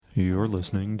You're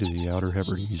listening to the Outer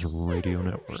Hebrides Radio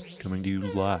Network, coming to you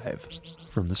live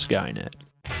from the Skynet.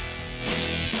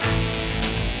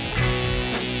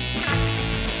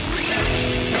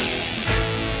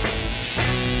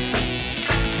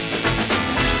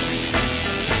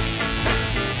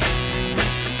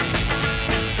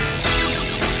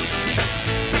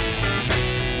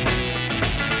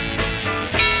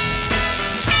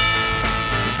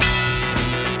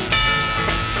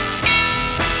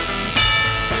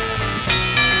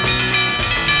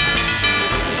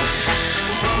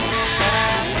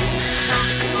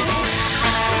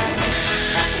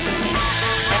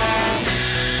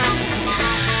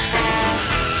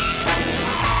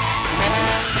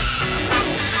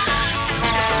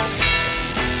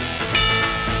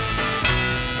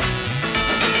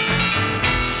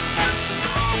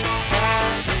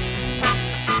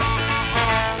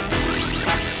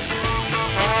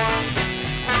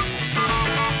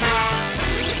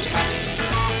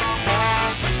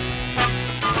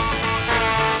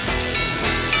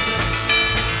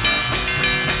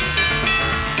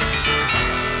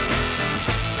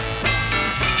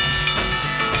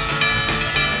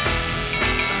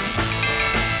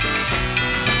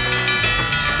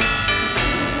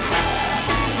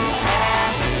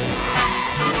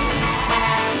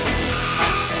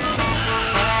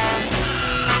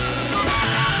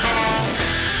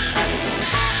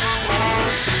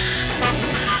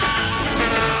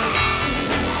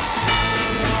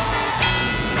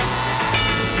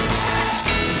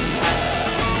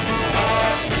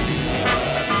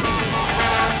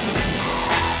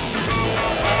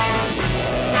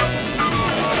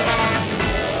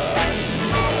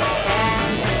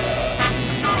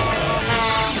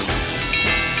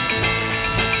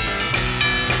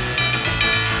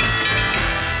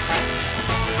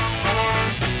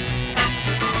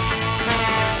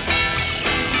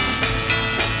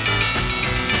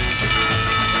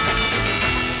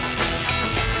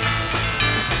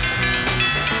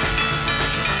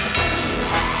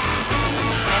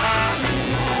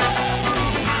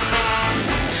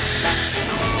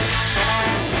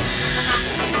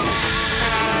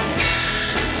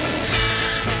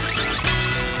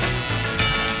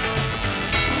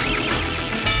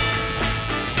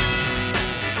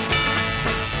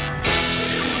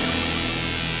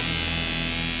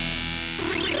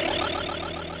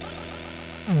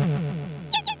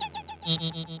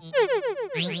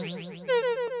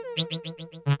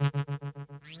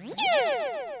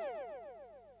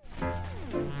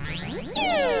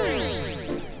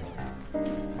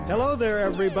 Hello there,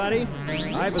 everybody.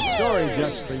 I've a story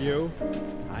just for you.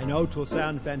 I know 'twill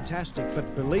sound fantastic,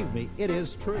 but believe me, it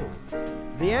is true.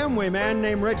 The Amway man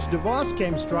named Rich DeVos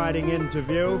came striding into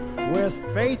view with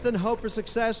faith and hope for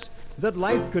success that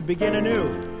life could begin anew.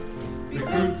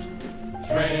 Recruit,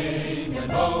 train,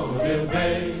 and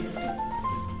motivate.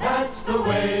 That's the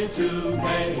way to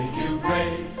make you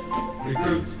great.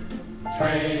 Recruit,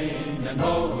 train, and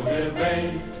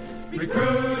motivate.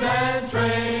 Recruit and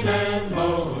train and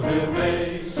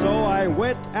motivate. So I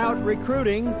went out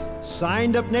recruiting,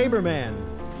 signed up neighbor man.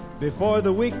 Before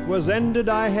the week was ended,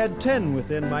 I had 10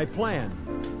 within my plan.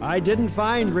 I didn't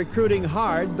find recruiting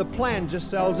hard, the plan just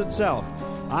sells itself.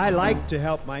 I like to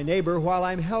help my neighbor while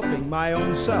I'm helping my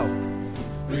own self.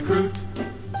 Recruit,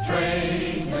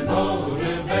 train, and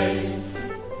motivate.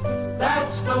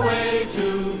 That's the way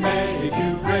to make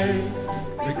you great.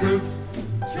 Recruit,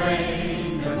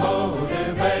 train, and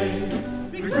motivate.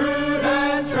 Recruit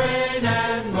and train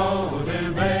and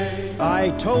motivate.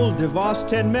 I told DeVos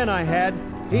 10 men I had.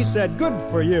 He said, good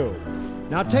for you.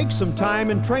 Now take some time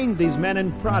and train these men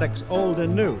in products old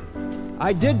and new.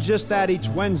 I did just that each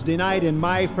Wednesday night in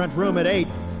my front room at 8,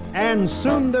 and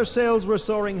soon their sales were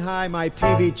soaring high. My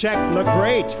PV check looked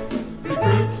great.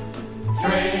 Recruit,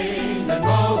 train, and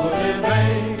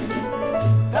motivate.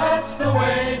 That's the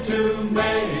way to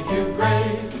make you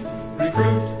great.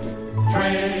 Recruit,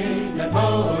 train, and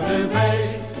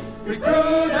motivate.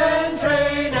 Recruit and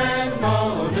train and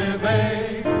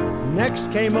motivate.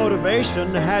 Next came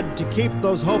motivation. Had to keep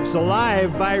those hopes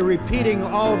alive by repeating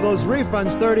all those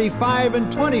refunds, 35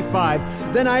 and 25.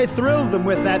 Then I thrilled them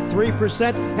with that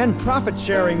 3% and profit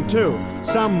sharing too.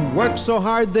 Some work so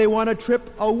hard they want a trip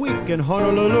a week in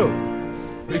Honolulu.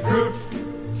 Recruit,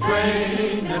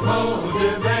 train, and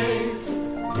motivate.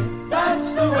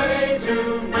 That's the way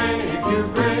to make you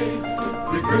great.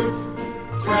 Recruit,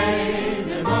 train,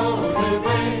 and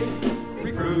motivate.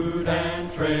 Recruit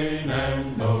and train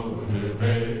and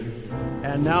motivate.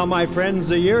 And And now, my friends,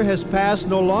 the year has passed,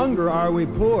 no longer are we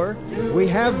poor. We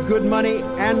have good money,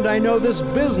 and I know this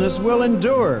business will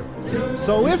endure.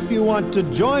 So if you want to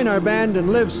join our band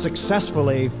and live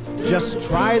successfully, just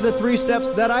try the 3 steps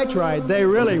that I tried. They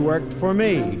really worked for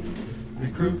me.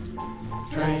 Recruit,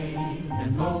 train,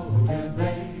 and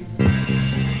motivate.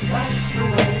 That's the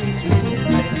way to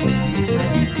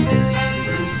make you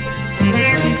great.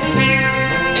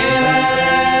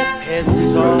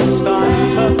 It's all starting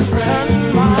to turn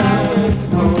my way.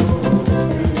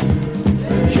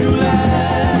 You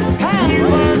laugh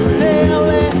happens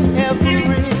daily every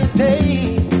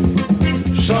day.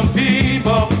 Some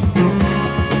people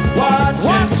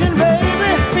Watching,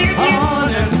 baby, on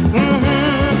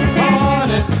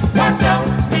it, watch out.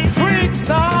 freaks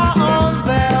are on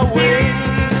their way.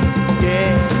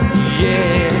 Yeah,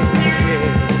 yeah,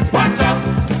 yeah. Watch out,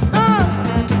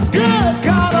 Good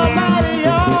God Almighty,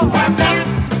 y'all. watch out.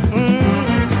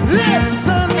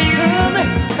 Listen to me.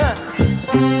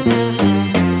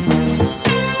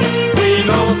 We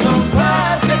know some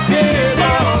plastic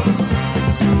people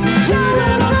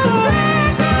Jumping on the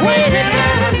race, waiting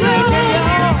and drinking,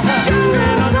 y'all.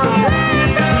 Jumping on the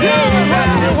race, doing what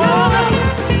you wanna.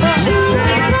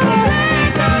 Jumping on the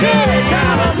race, good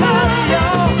God Almighty,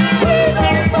 y'all. We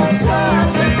know some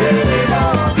plastic people.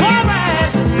 All right.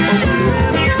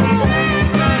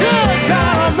 Good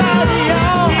God Almighty,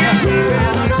 y'all.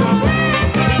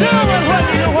 Doing what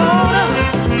you wanna.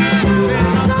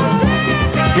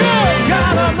 Good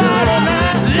God Almighty,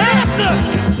 man. Listen.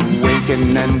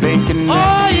 Waking and baking.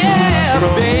 Oh yeah,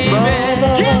 baby.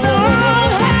 You know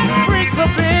that freaks a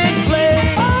big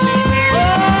place. Oh,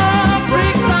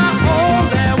 freaks are on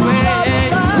their way.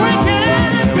 Waking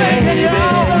and baking,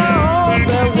 y'all on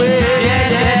their way.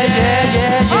 Yeah, yeah, yeah,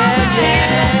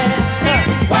 yeah,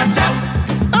 yeah. watch out,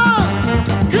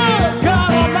 Good God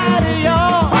Almighty,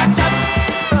 y'all. watch out.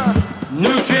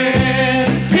 Nutrient,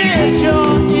 Pierce your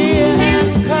ear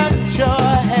and cut your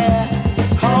hair.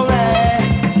 Alright,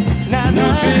 now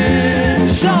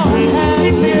Sean has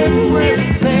been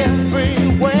bricks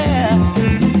everywhere.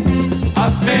 a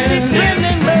spinning,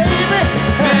 Spinning, baby.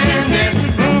 bending,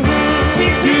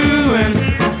 doing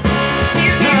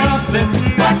nothing.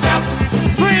 Watch out,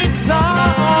 Freaks are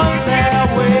on their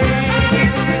way.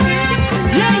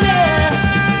 Yeah,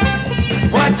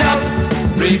 yeah. watch out.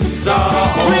 Freaks are on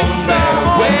Freaks are their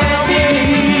on way. their way.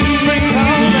 Freaks are on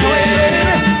their way,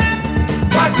 baby.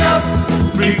 Watch out,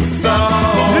 freaks are on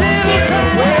Little their turn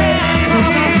way.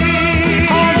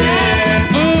 Oh,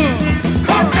 yeah.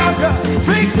 Watch out,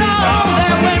 Freaks are on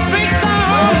their way. Freaks are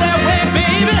on their way,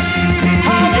 baby. Oh,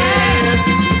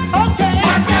 yeah. Okay.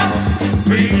 watch out,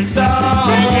 freaks are on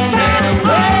Freaks their are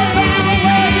way. on their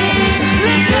way.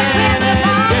 Listen to me,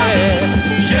 mama.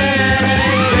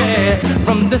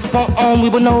 From this point on, we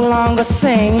will no longer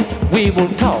sing. We will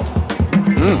talk.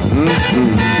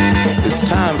 It's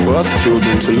time for us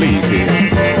children to leave here.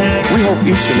 We hope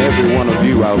each and every one of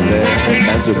you out there,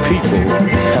 as a people,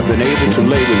 have been able to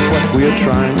label what we are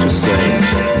trying to say.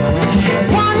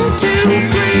 1,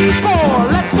 2, 3, 4.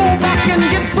 Let's go back and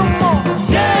get some more.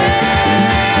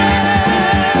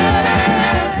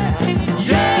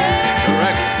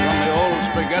 Direct from the old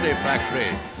spaghetti factory,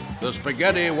 the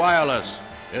Spaghetti Wireless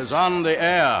is on the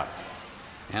air.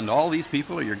 And all these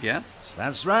people are your guests?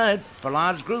 That's right. For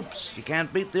large groups, you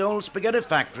can't beat the old spaghetti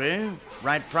factory.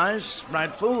 Right price,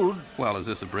 right food. Well, is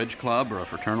this a bridge club or a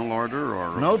fraternal order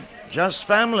or... Nope, just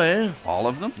family. All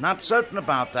of them? Not certain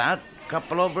about that.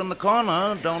 Couple over in the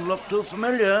corner don't look too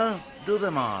familiar, do they,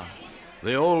 Ma?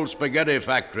 The old spaghetti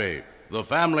factory, the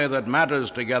family that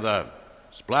matters together,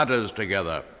 splatters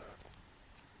together.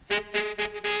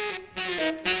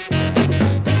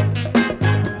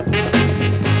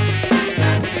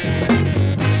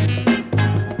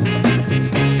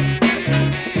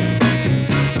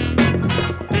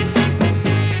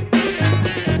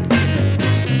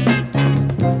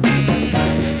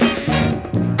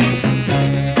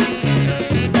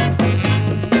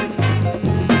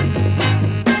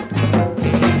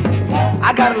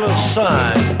 I got a little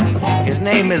son. His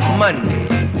name is Monday.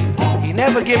 He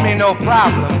never give me no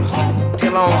problems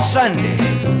till on Sunday.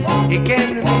 He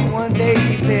came to me one day,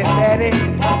 he said, Daddy,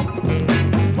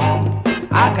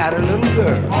 I got a little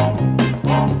girl.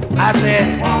 I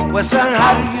said, well, son,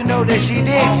 how do you know that she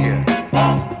did you?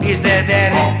 He said,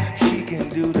 Daddy, she can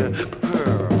do the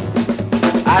pearl.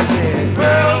 I said,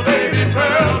 pearl, baby,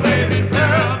 pearl, baby,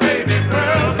 pearl, baby,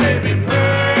 pearl, baby,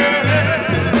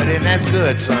 pearl. But then that's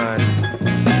good, son.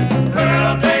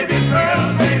 Pearl, baby,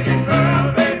 pearl, baby,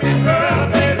 pearl, baby, pearl,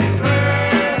 baby,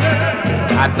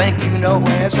 pearl. I think you know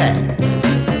where it's at.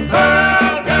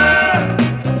 Pearl girl,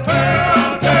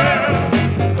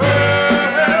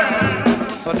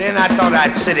 I thought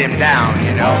I'd sit him down,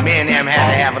 you know. Me and him had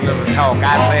to have a little talk.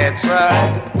 I said,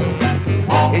 son,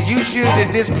 is you sure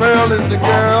that this Pearl is the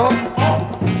girl?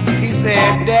 He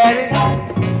said, Daddy,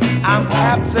 I'm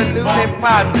absolutely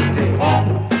positive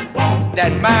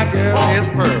that my girl is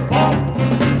Pearl.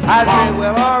 I said,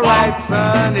 well, all right,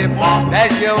 son, if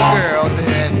that's your girl,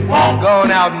 then go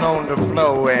on out and on the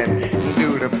floor and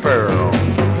do the Pearl.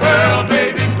 Pearl,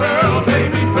 baby, Pearl,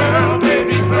 baby, Pearl,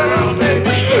 baby, Pearl, baby,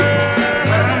 Pearl.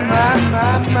 My.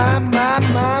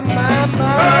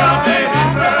 Pearl, baby,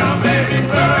 Pearl, baby,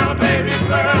 Pearl, baby,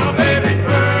 Pearl, baby,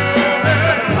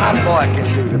 Pearl. My boy can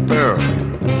do the Pearl.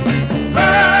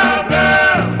 Pearl,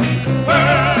 Pearl,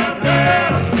 Pearl,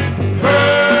 Pearl,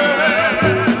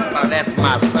 Pearl. Oh, that's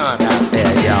my son out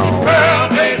there, y'all. Pearl,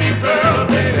 baby, Pearl,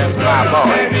 baby, That's my boy.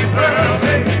 baby, Pearl,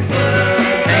 baby,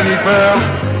 Pearl. Ain't he, Pearl?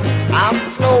 I'm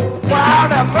so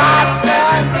proud of my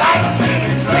son,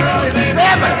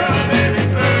 1967.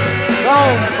 Go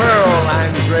on, Pearl,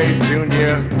 Andre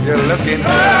Jr., you're looking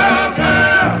good.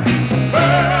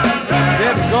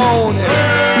 Just go on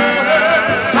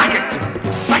and suck it,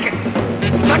 suck it,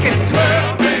 suck it.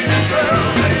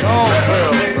 Go on,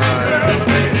 Pearl, son.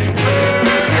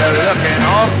 You're looking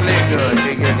awfully good,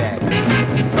 Jiggy Daddy.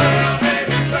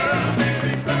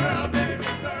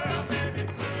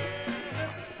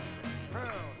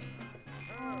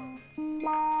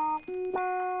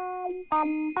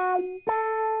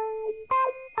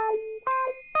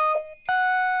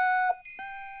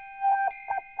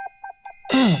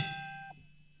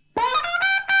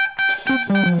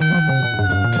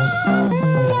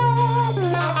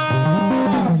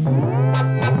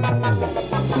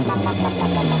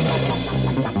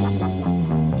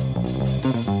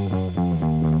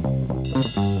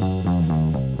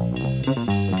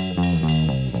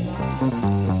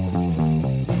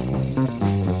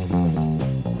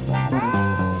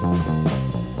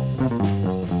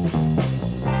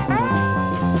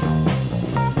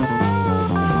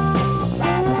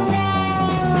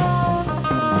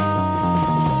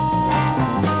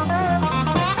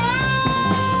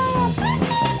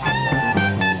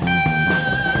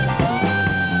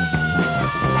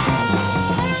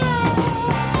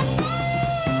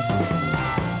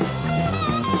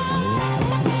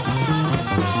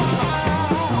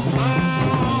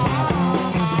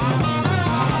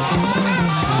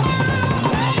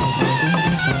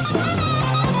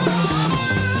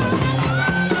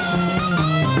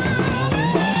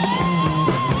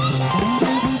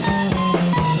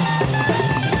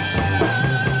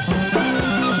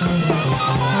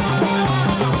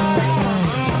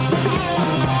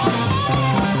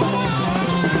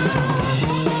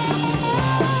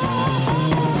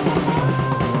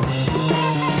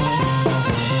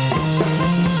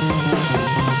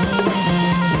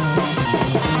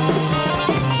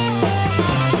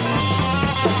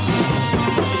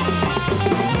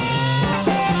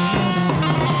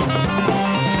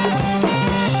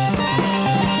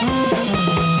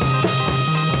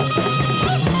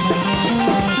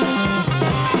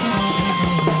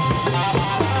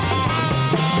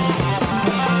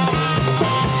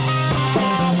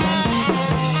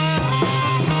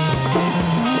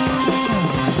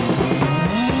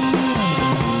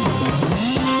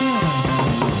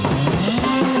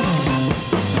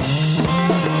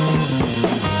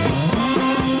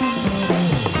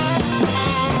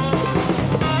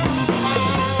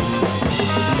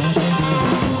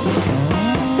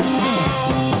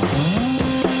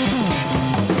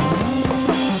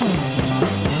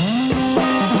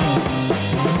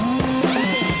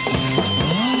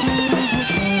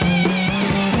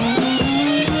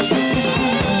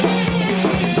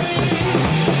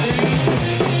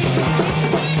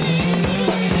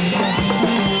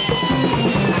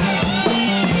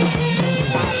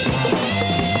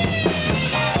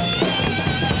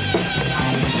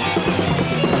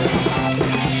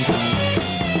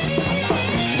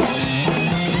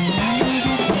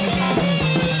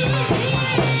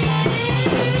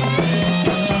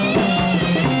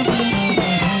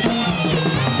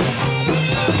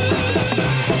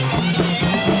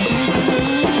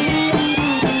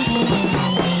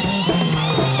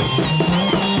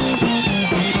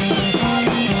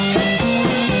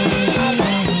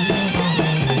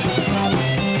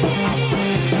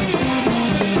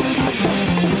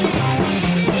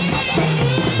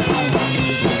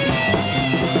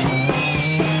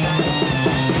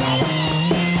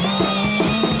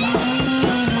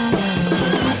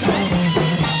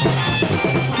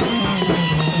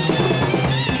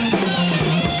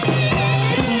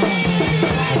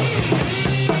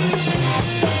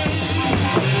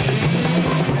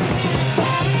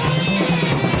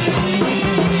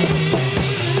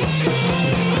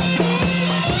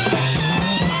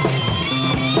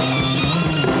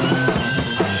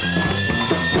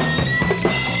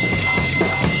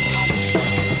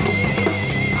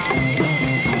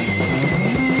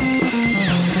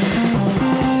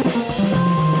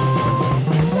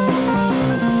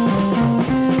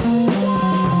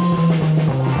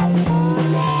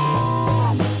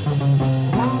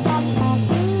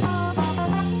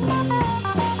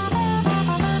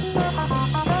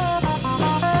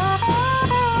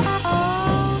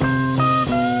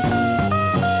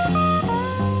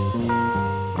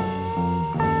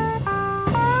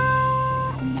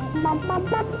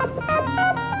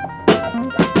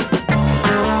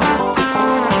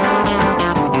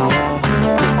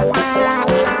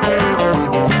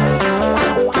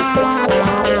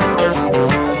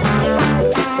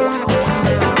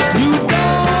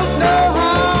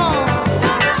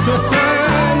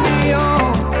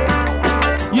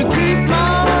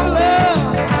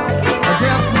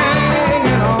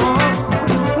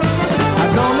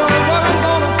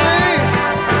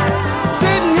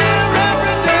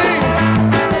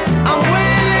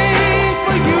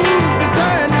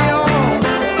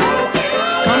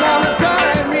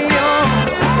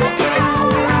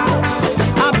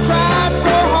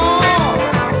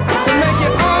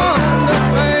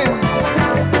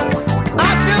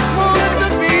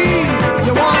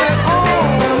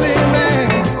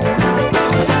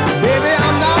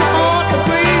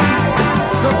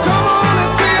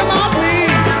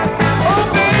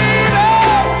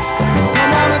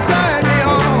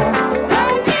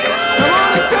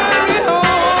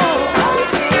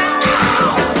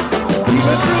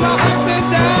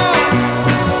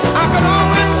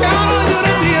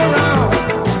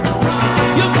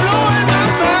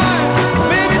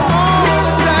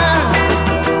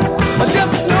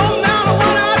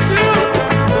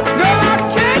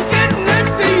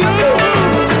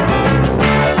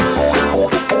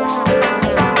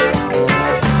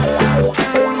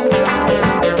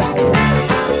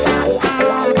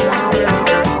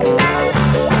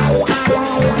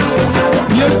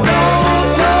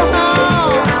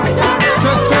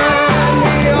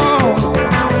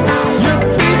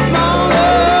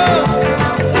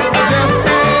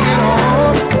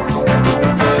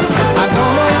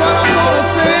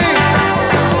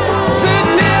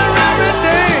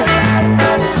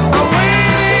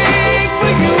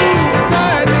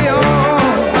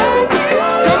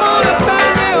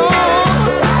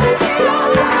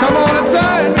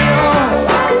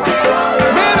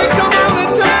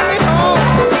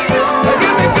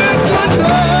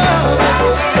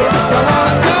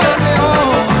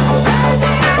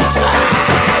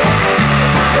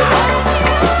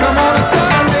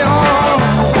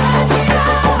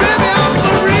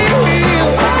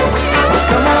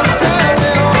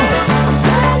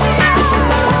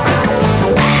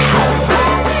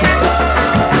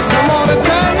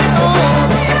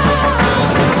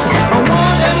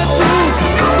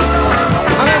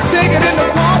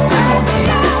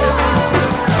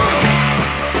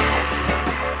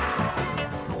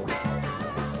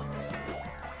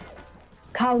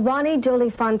 Kawani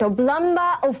Jolifanto,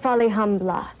 Blamba Ofali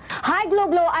Hambla. Hai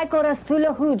Globlo Aikora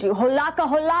Sula Huju, Holaka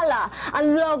Holala,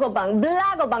 and Logobang,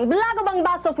 Blagobang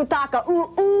Baso Futaka,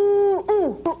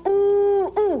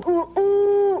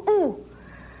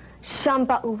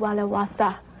 Shampa Uwala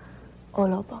Wasa,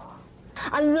 Olobo.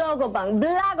 And Logobang,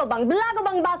 Blagobang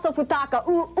Baso Futaka,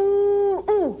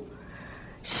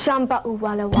 Shampa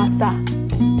Uwala Wasa.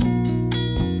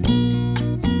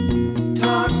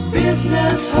 Talk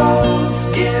business holes,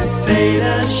 give fate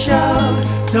a shove.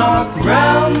 Talk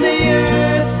round the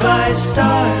earth by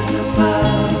stars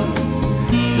above.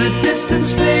 The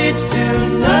distance fades to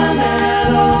none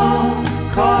at all.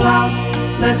 Call out,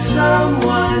 let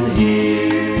someone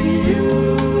hear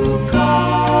you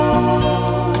call.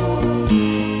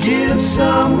 Give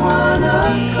someone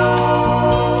a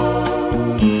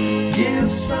call.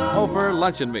 Give someone. Hofer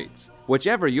Luncheon Meats.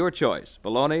 Whichever your choice,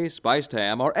 bologna, spiced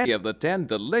ham, or any of the 10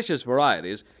 delicious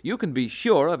varieties, you can be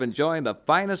sure of enjoying the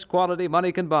finest quality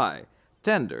money can buy.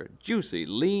 Tender, juicy,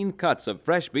 lean cuts of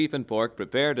fresh beef and pork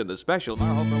prepared in the special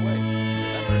Marhofer way.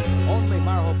 Remember, only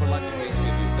Marhofer Luncheon Meats give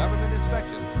you government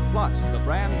inspection, plus the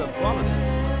brand of quality.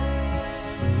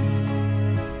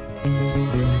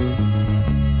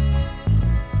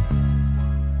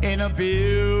 In a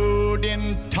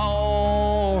building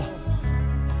tall,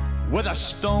 with a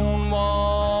stone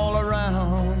wall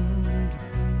around,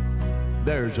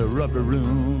 there's a rubber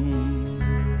room.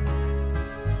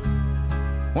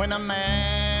 When a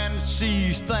man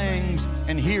sees things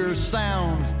and hears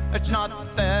sounds that's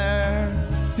not there,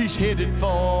 he's headed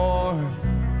for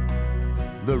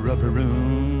the rubber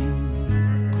room.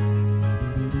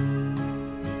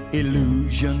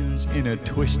 Illusions in a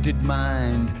twisted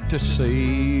mind to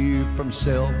save from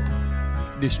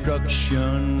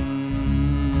self-destruction.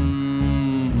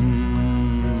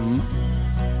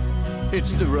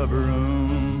 It's the rubber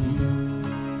room,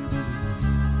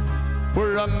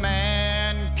 where a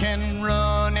man can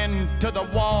run into the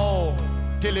wall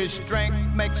till his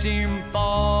strength makes him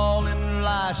fall and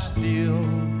lie still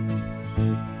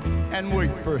and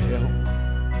wait for help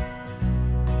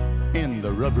in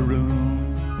the rubber room.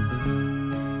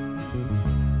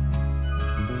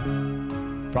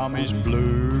 From his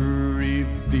blurred eerie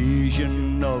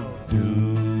vision of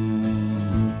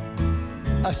doom.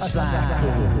 A psycho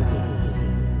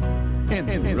in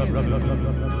the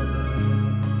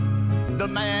The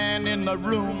man in the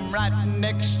room right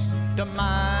next to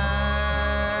mine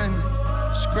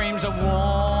screams a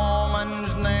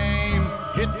woman's name,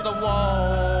 hits the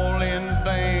wall in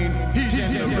vain. He's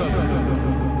in the rubber.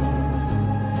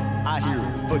 I hear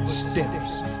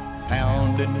footsteps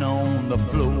pounding on the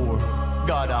floor.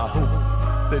 God, I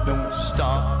hope they don't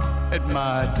stop at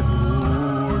my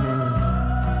door.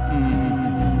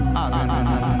 I'm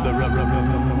in the rubber.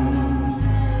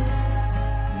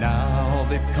 Now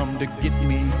they've come to get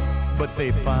me, but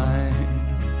they find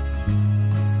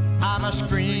I'm a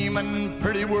screaming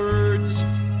pretty words,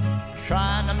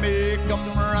 trying to make them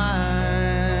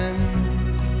rhyme.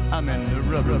 I'm in the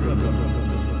rubber.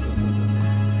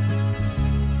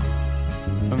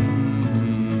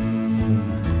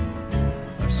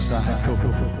 A psycho.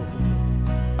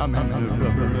 I'm in the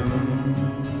rubber.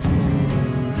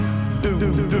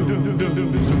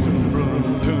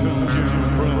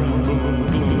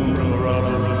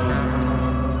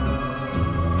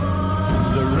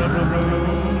 The rubber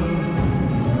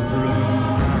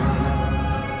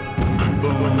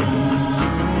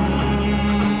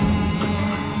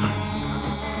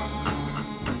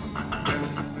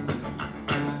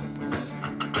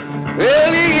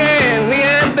Well,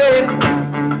 Leanne, baby,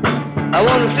 I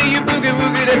want to see you boogie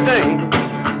woogie that thing.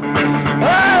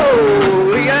 Oh,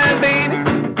 Leanne, baby,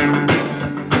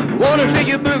 want to see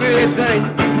you boogie that thing.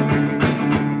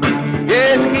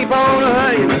 Just keep on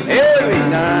honey every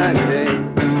night and day.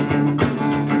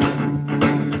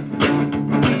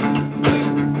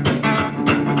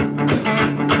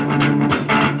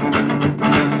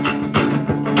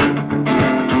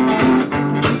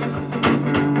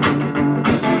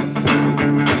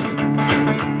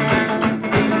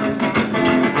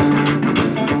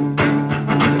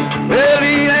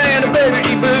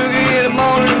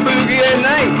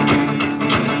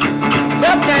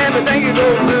 Sometimes I think you go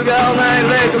boogie all night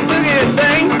like a boogie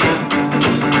thing.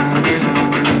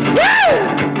 Woo!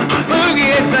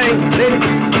 Boogie thing.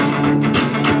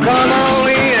 Come on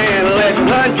in and let's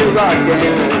country rock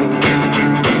again.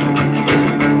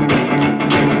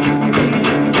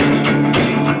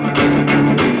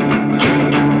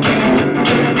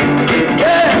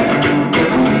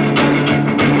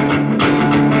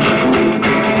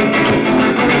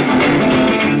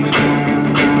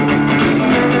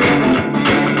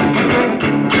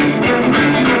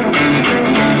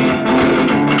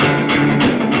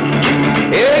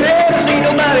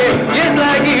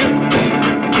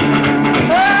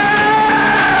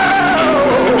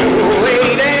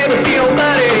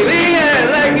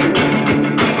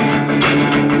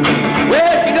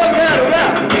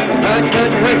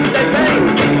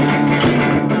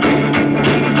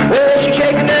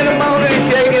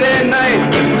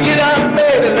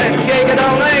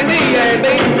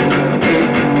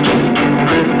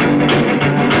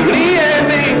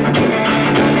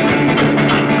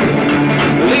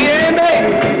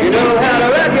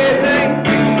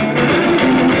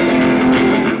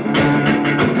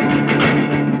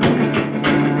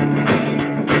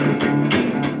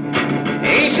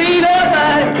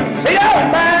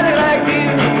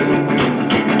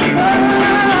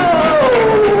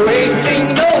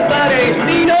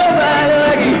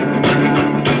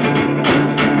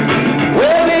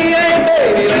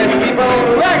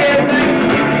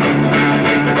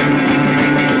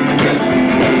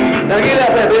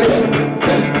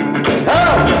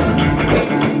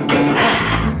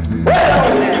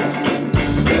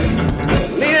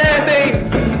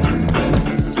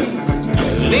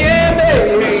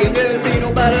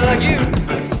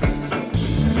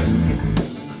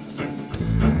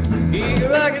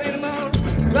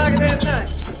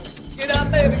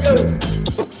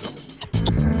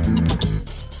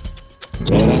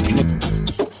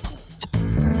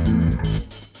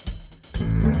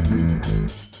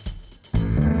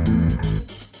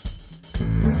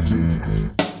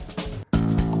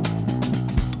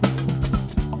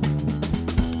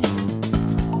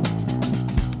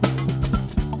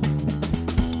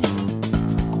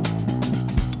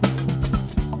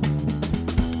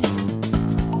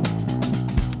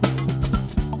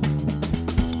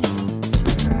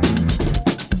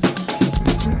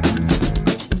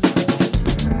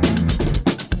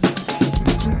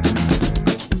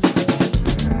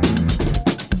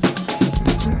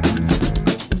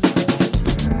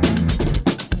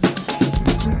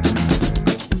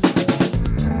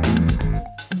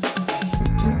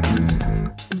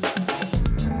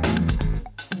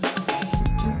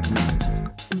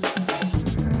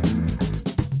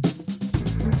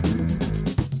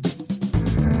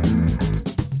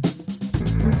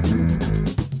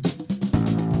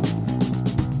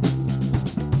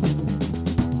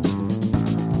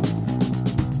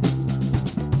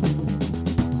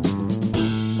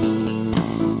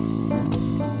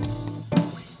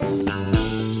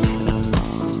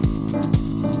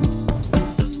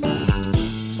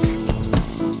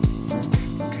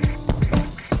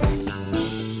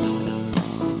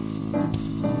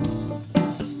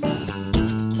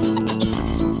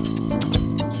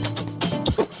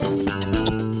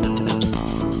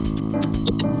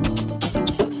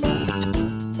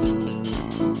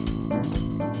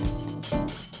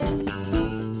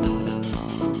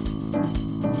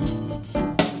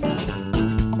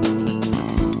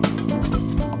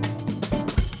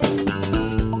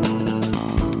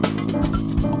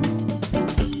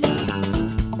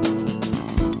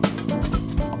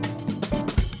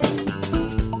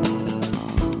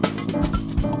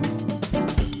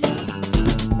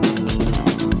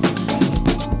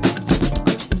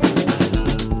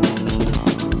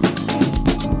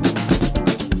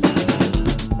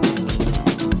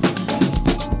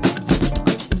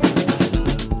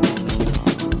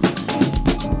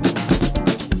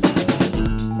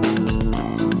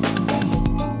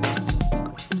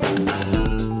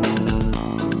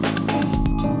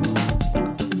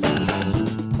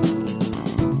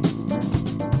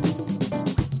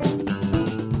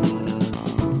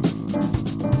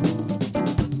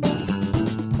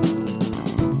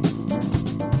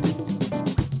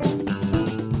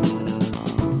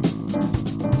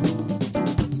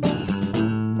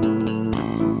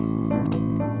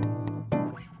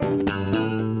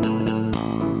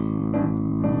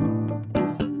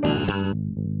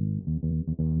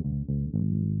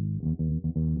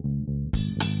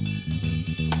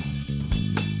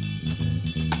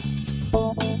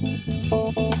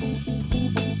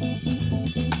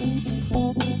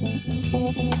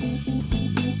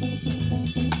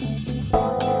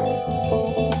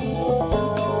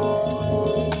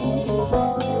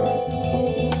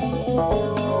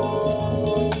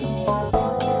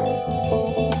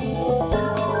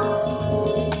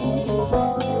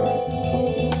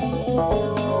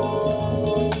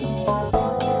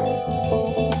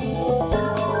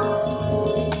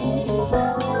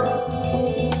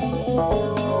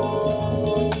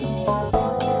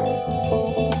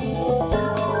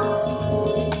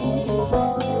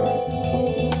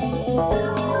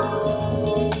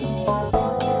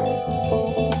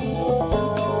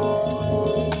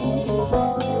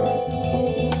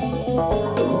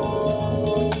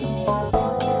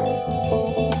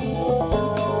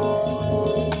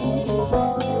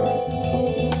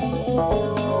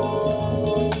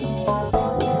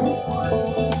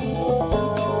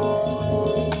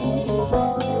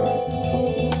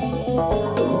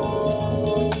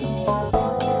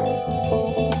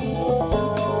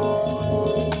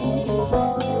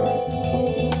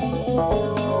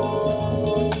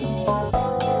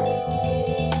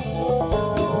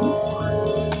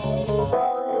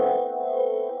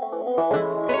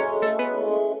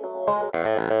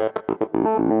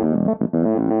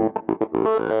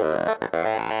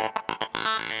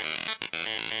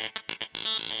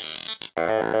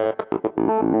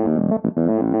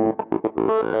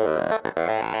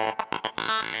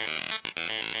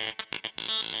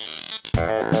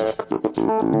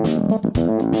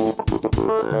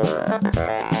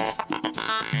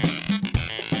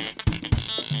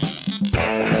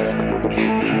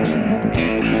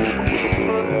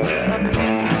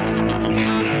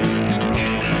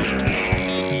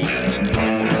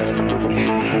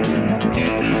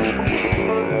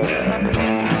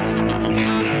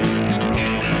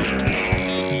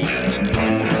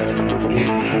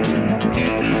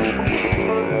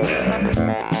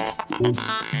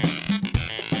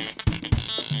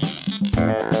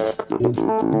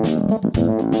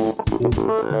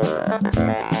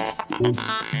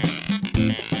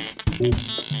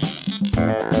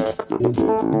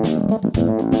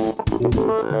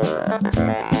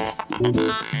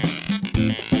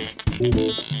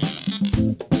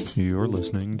 You're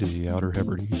listening to the Outer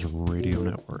Hebrides Radio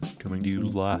Network, coming to you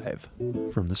live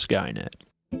from the Skynet.